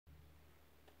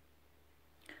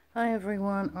Hi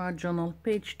everyone, our journal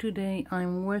page. Today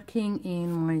I'm working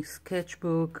in my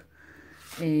sketchbook,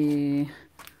 a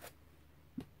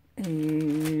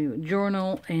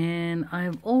journal, and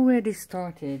I've already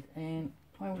started, and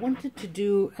I wanted to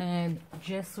do a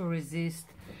gesso resist,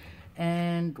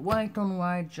 and white on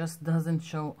white just doesn't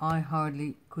show. I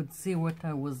hardly could see what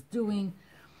I was doing,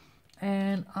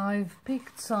 and I've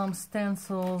picked some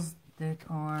stencils that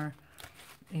are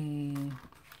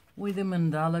with a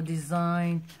mandala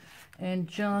design, and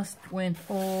just went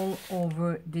all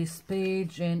over this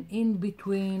page, and in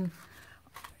between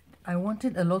I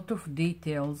wanted a lot of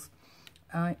details.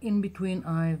 In between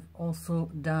I've also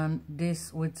done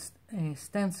this with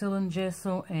stencil and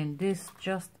gesso, and this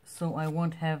just so I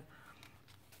won't have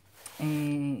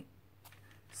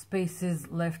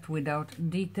spaces left without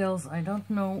details. I don't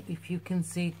know if you can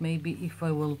see it. Maybe if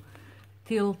I will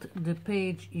tilt the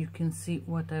page you can see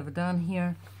what I've done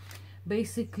here.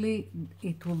 Basically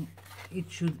it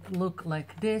should look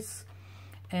like this,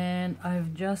 and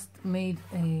I've just made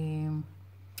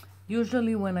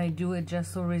usually when I do a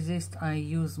gesso resist I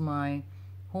use my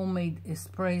homemade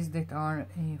sprays that are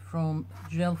from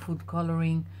gel food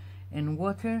coloring and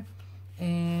water,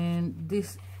 and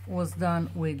this was done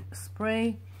with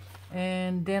spray,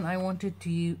 and then I wanted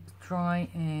to try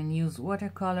and use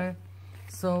watercolor,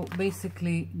 so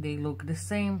basically they look the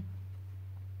same.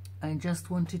 I just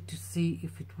wanted to see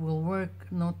if it will work.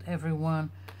 Not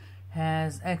everyone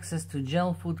has access to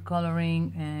gel food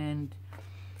coloring, and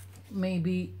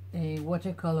maybe a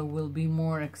watercolor will be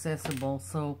more accessible.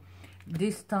 So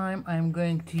this time I'm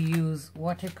going to use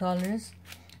watercolors,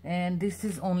 and this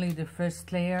is only the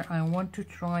first layer. I want to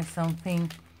try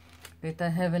something that I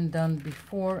haven't done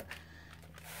before.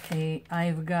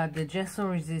 I've got the gesso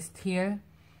resist here,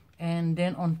 and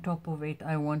then on top of it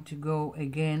I want to go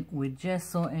again with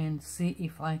gesso and see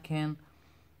if I can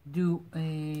do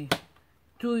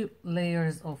 2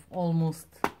 layers of almost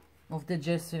of the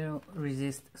gesso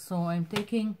resist. So I'm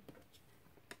taking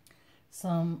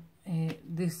some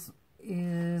this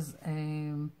is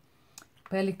a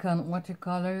Pelican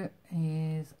watercolor,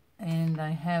 and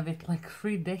I have it like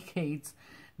 3 decades,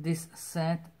 this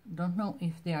set. Don't know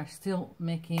if they are still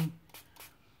making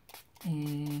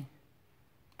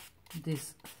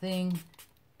this thing,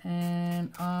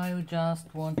 and I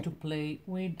just want to play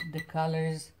with the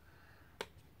colors,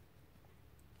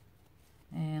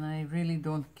 and I really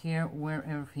don't care where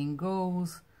everything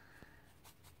goes.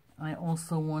 I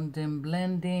also want them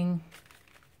blending,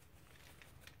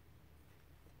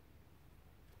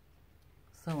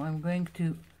 so I'm going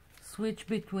to switch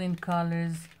between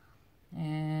colors,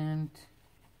 and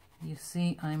you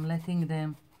see I'm letting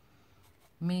them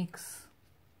mix.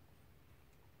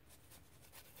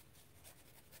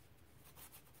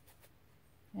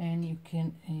 And you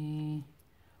can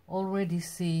already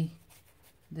see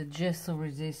the gesso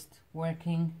resist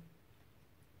working.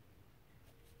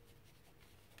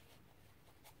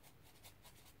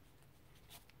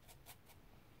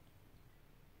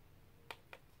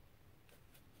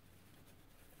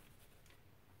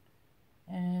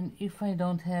 And if I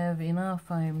don't have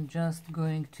enough, I'm just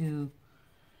going to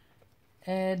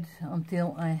add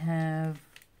until I have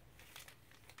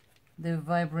the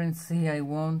vibrancy I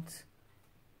want.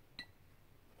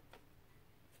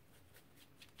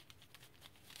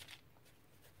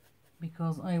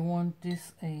 Because I want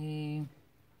this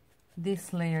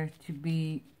layer to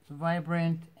be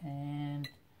vibrant, and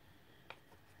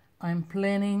I'm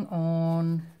planning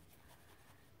on,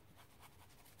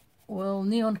 well,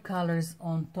 neon colors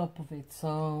on top of it,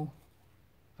 so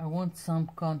I want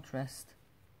some contrast.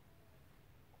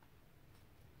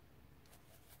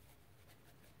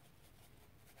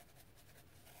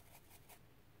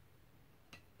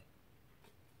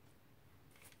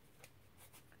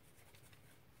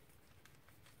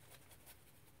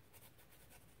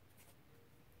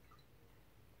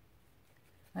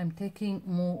 I'm taking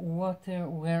more water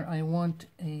where I want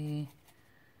a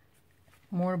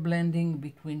more blending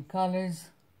between colors.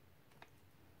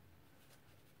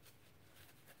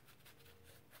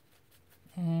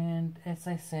 And as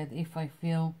I said, if I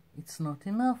feel it's not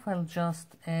enough, I'll just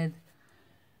add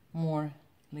more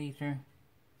later.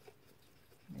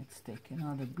 Let's take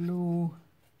another blue.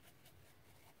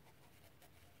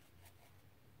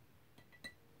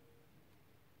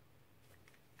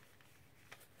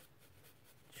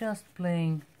 Just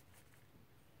playing.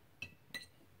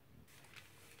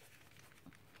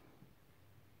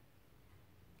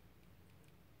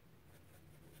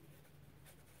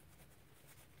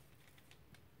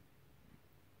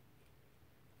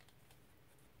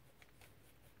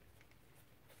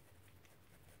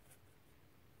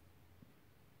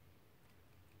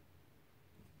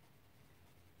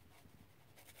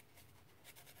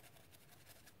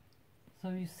 So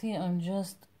you see, I'm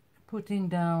just putting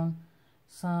down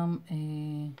some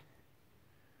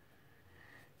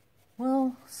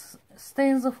well,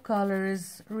 stains of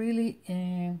colors, really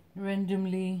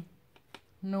randomly.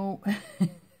 No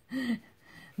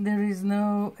there is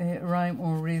no rhyme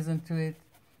or reason to it,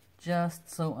 just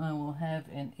so I will have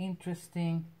an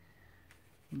interesting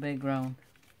background.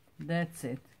 That's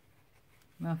it,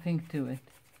 nothing to it.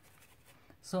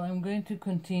 So I'm going to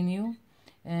continue,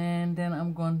 and then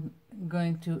I'm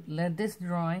going to let this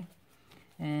dry,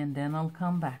 and then I'll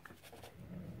come back.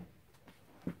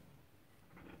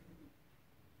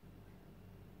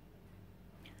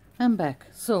 I'm back.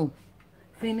 So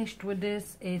finished with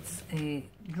this, it's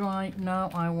dry. Now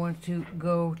I want to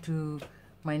go to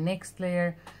my next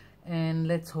layer, and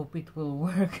let's hope it will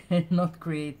work and not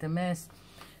create a mess.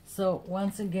 So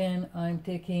once again, I'm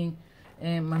taking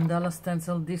a mandala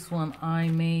stencil. This one I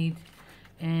made,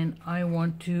 and I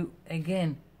want to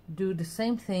again do the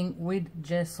same thing with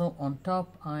gesso on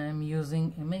top. I am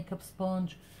using a makeup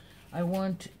sponge. I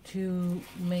want to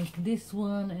make this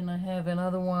one, and I have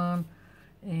another one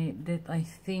that I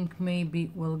think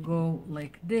maybe will go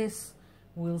like this.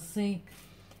 We'll see.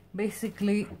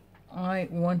 Basically, I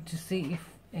want to see if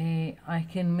I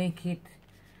can make it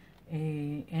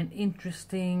an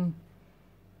interesting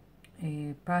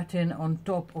pattern on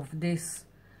top of this,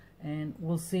 and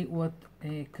we'll see what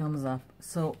comes up.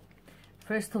 So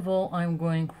first of all, I'm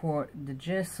going for the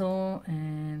gesso,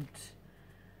 and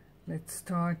let's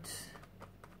start.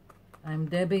 I'm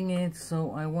dabbing it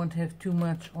so I won't have too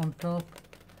much on top.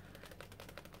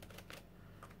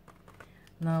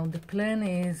 Now the plan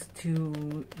is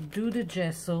to do the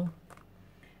gesso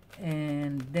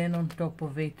and then on top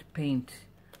of it paint,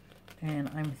 and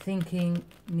I'm thinking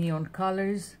neon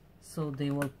colors so they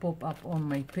will pop up on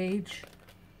my page,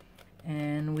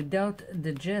 and without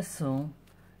the gesso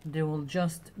they will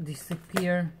just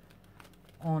disappear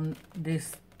on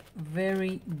this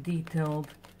very detailed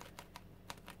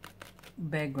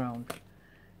background.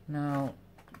 Now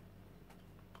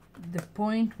the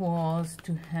point was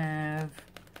to have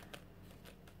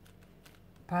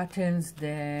patterns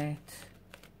that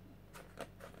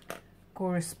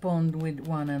correspond with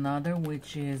one another,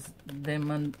 which is the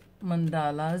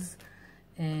mandalas,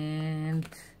 and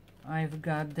I've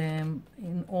got them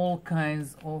in all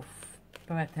kinds of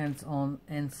patterns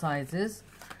and sizes.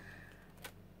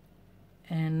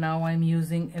 And now I'm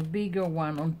using a bigger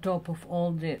one on top of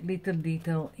all the little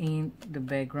detail in the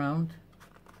background,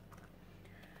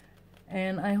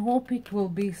 and I hope it will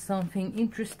be something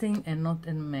interesting and not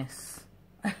a mess.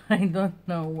 I don't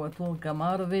know what will come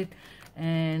out of it.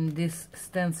 And this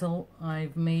stencil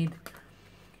I've made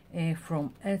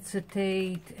from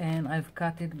acetate, and I've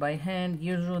cut it by hand.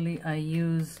 Usually I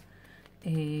use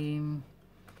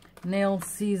nail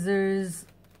scissors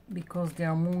because they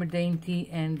are more dainty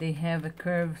and they have a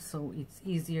curve, so it's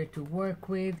easier to work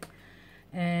with.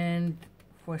 And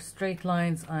for straight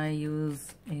lines I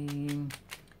use a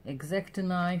X-Acto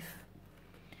knife.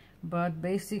 But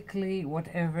basically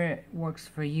whatever works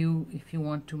for you. If you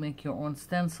want to make your own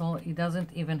stencil, it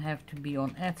doesn't even have to be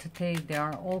on acetate. There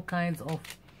are all kinds of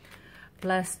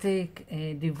plastic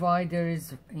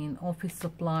dividers in office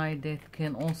supply that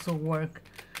can also work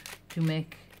to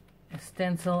make a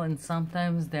stencil, and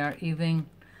sometimes they are even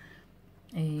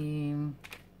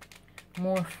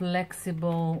more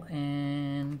flexible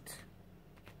and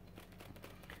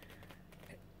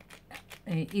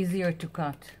easier to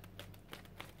cut.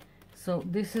 So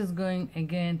this is going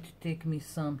again to take me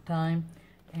some time,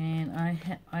 and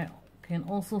I can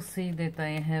also see that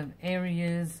I have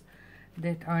areas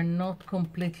that are not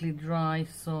completely dry,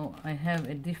 so I have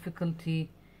a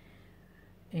difficulty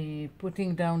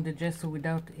putting down the gesso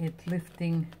without it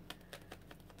lifting,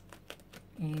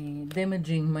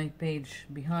 damaging my page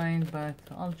behind. But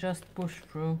I'll just push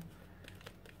through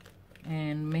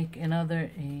and make another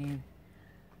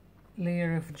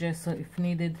layer of gesso if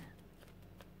needed.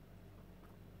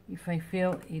 If I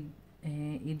feel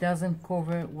it doesn't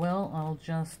cover well, I'll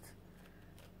just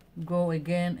go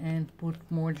again and put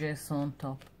more gesso on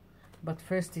top. But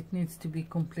first it needs to be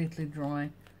completely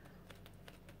dry.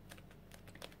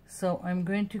 So I'm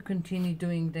going to continue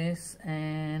doing this,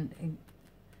 and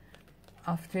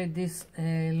after this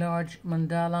large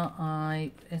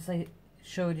mandala, as I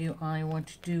showed you, I want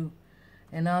to do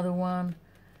another one,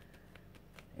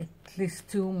 at least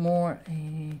two more,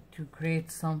 to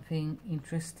create something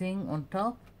interesting on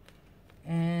top.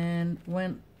 And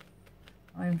when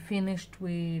I'm finished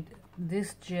with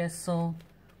this gesso,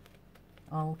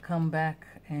 I'll come back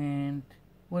and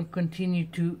we'll continue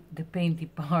to the painty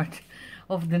part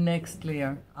of the next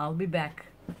layer. I'll be back.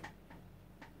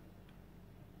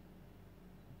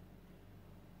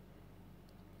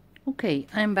 Okay,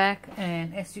 I'm back,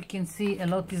 and as you can see, a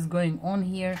lot is going on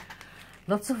here,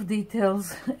 lots of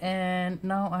details. And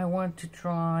now I want to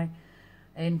try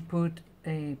and put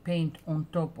a paint on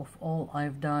top of all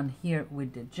I've done here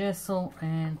with the gesso.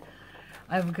 And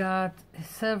I've got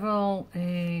several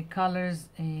colors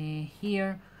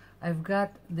here. I've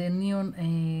got the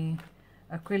neon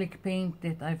acrylic paint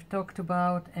that I've talked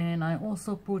about, and I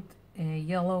also put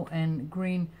yellow and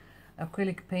green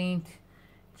acrylic paint,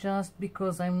 just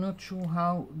because I'm not sure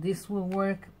how this will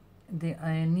work. The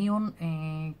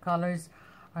neon colors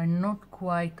are not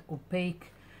quite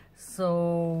opaque,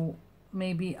 so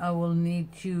maybe I will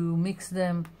need to mix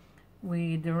them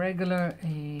with the regular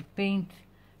paint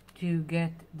to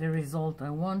get the result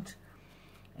I want.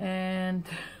 And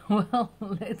well,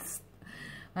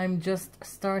 I'm just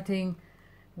starting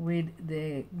with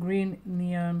the green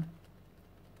neon,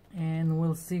 and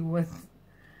we'll see what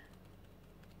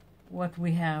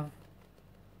we have.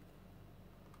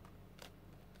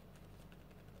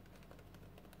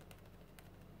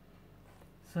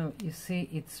 So you see,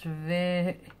 it's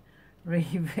very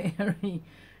very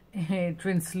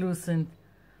translucent.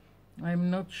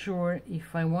 I'm not sure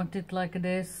if I want it like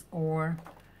this or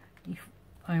if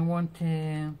I want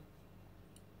to.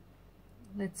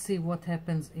 Let's see what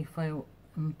happens if I'm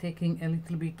taking a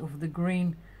little bit of the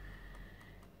green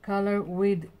color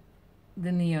with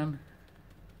the neon.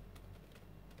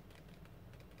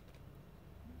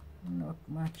 Not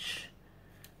much.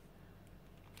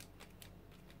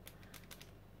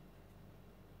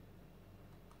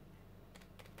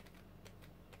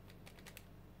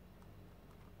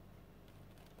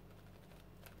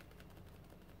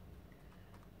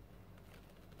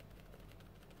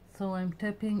 So I'm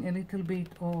tapping a little bit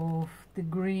of the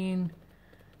green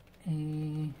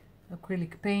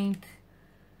acrylic paint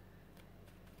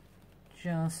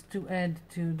just to add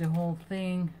to the whole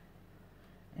thing,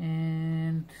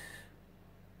 and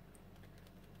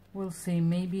we'll see,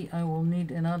 maybe I will need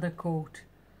another coat.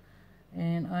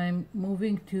 And I'm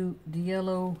moving to the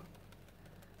yellow.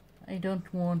 I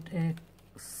don't want a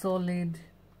solid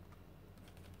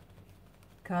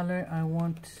color, I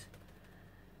want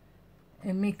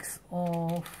a mix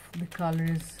of the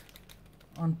colors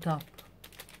on top.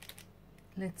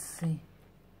 Let's see.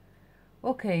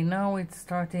 Okay, now it's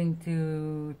starting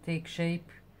to take shape,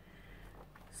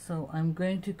 so I'm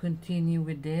going to continue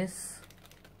with this,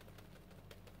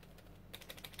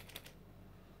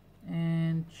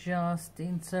 and just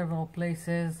in several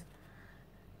places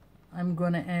I'm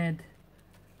gonna add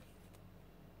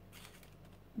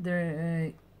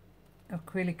the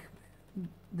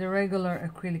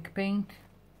regular acrylic paint,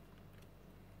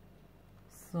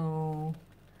 so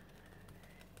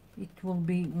it will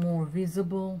be more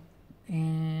visible.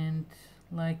 And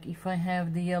like if I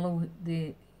have the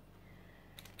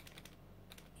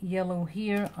yellow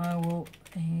here, I will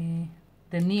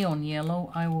the neon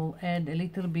yellow, I will add a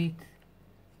little bit,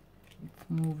 it's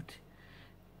moved,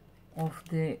 of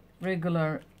the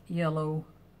regular yellow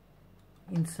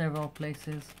in several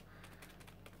places.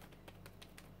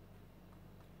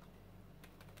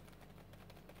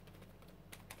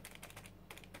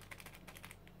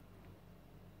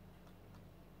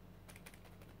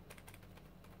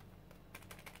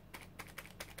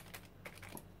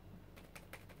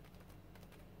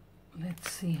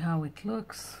 Let's see how it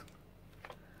looks.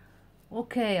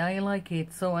 Okay, I like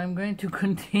it, so I'm going to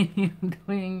continue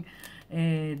doing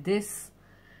this.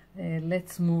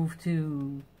 Let's move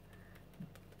to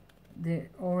the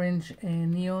orange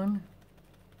neon,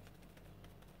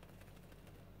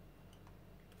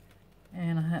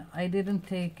 and I didn't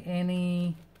take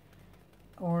any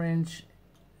orange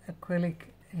acrylic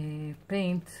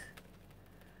paint,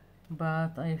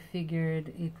 but I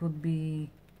figured it would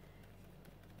be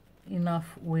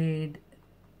enough with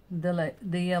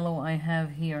the yellow I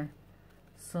have here.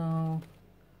 So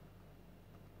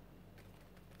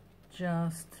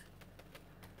just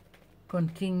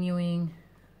continuing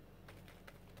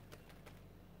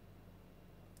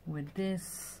with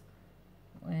this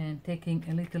and taking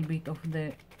a little bit of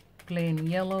the plain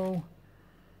yellow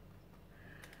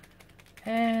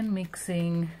and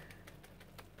mixing.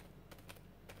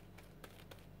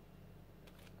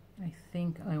 I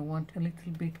think I want a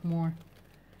little bit more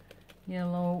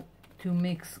yellow to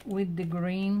mix with the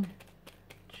green,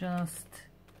 just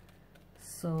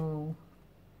so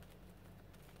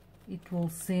it will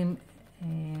seem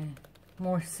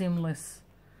more seamless.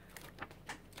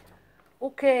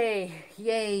 Okay,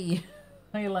 yay,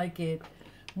 I like it.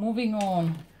 Moving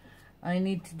on, I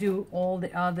need to do all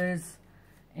the others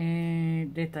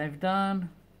that I've done,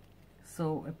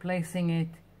 so placing it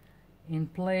in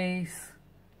place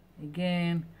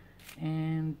again,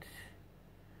 and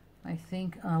I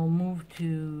think I'll move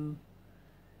to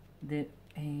the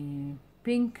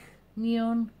pink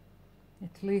neon,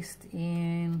 at least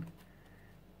in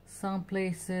some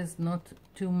places, not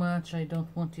too much. I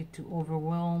don't want it to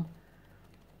overwhelm.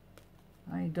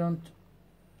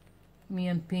 Me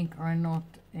and pink are not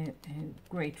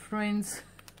great friends,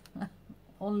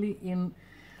 only in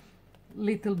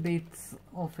little bits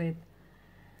of it.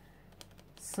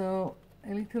 So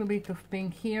a little bit of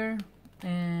pink here,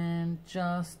 and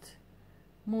just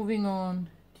moving on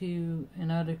to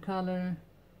another color.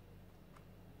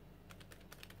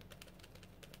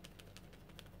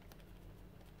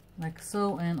 Like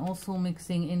so, and also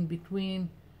mixing in between.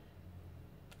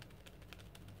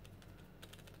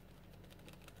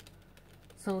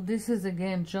 So this is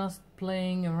again just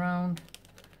playing around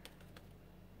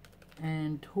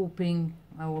and hoping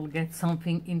I will get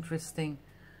something interesting.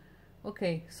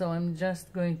 Okay, so I'm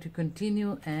just going to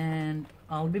continue and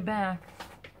I'll be back.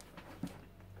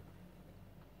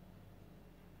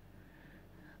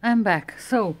 I'm back.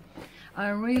 So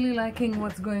I'm really liking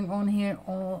what's going on here,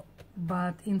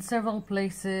 but in several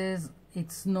places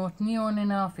it's not neon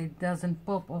enough. It doesn't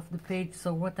pop off the page.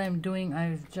 So what I'm doing,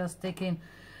 I've just taken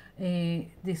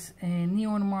this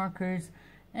neon markers,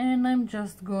 and I'm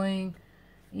just going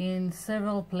in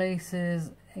several places,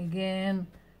 again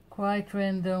quite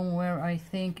random, where I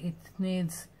think it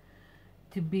needs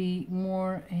to be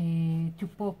more to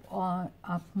pop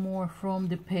up more from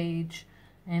the page,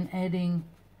 and adding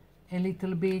a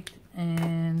little bit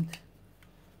and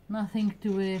nothing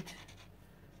to it,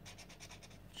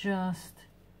 just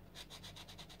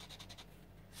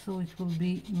so it will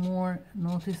be more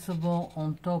noticeable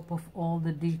on top of all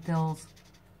the details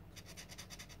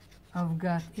I've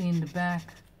got in the back.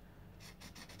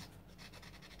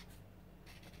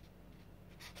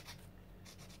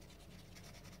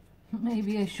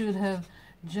 Maybe I should have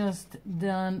just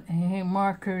done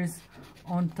markers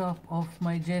on top of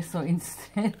my gesso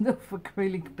instead of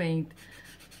acrylic paint.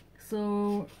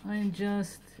 So I'm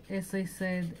just, as I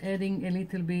said, adding a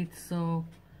little bit so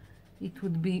it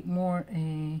would be more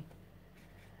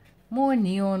more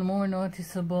neon, more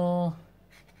noticeable.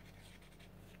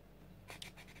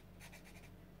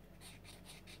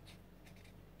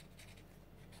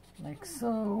 Like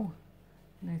so.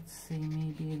 Let's see,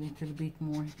 maybe a little bit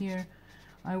more here.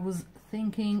 I was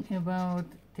thinking about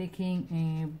taking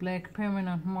a black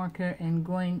permanent marker and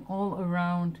going all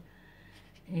around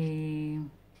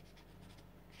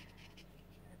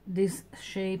these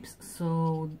shapes,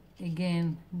 so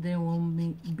again they will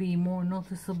be more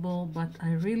noticeable. But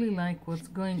I really like what's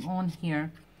going on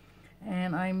here,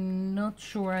 and I'm not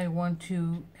sure I want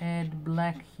to add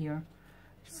black here,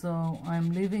 so I'm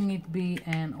leaving it be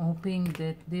and hoping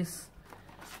that this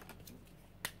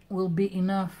will be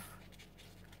enough.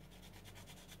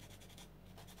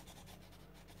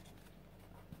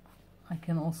 I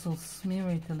can also smear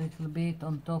it a little bit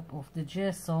on top of the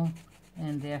gesso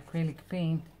and the acrylic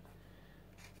paint.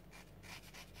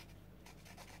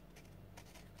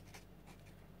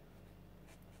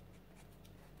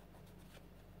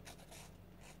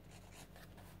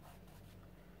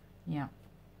 Yeah,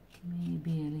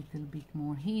 maybe a little bit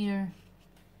more here.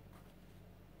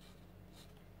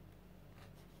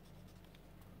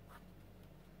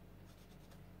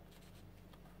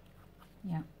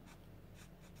 Yeah,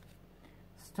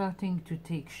 starting to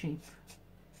take shape.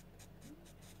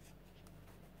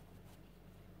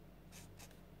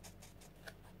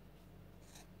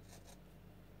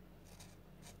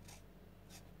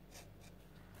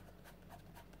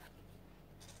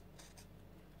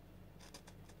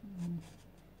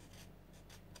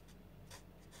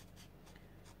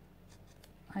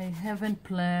 I haven't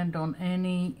planned on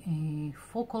any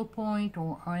focal point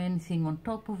or anything on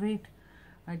top of it.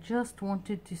 I just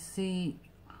wanted to see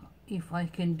if I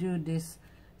can do this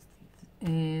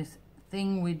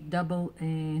thing with double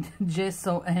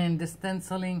gesso and the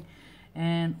stenciling,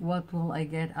 and what will I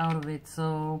get out of it.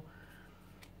 So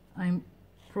I'm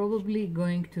probably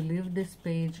going to leave this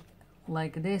page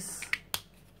like this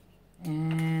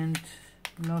and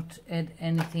not add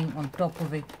anything on top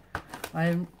of it.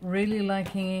 I'm really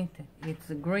liking it. It's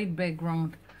a great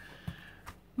background.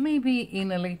 Maybe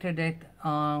in a later date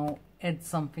I'll add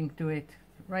something to it.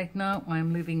 Right now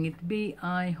I'm leaving it be.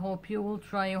 I hope you will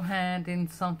try your hand in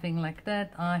something like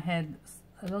that. I had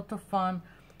a lot of fun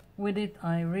with it.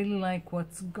 I really like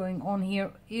what's going on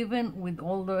here, even with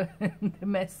all the, the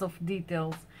mess of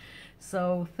details.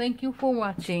 So thank you for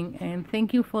watching, and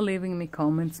thank you for leaving me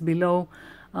comments below.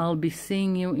 I'll be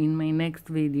seeing you in my next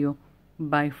video.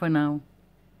 Bye for now.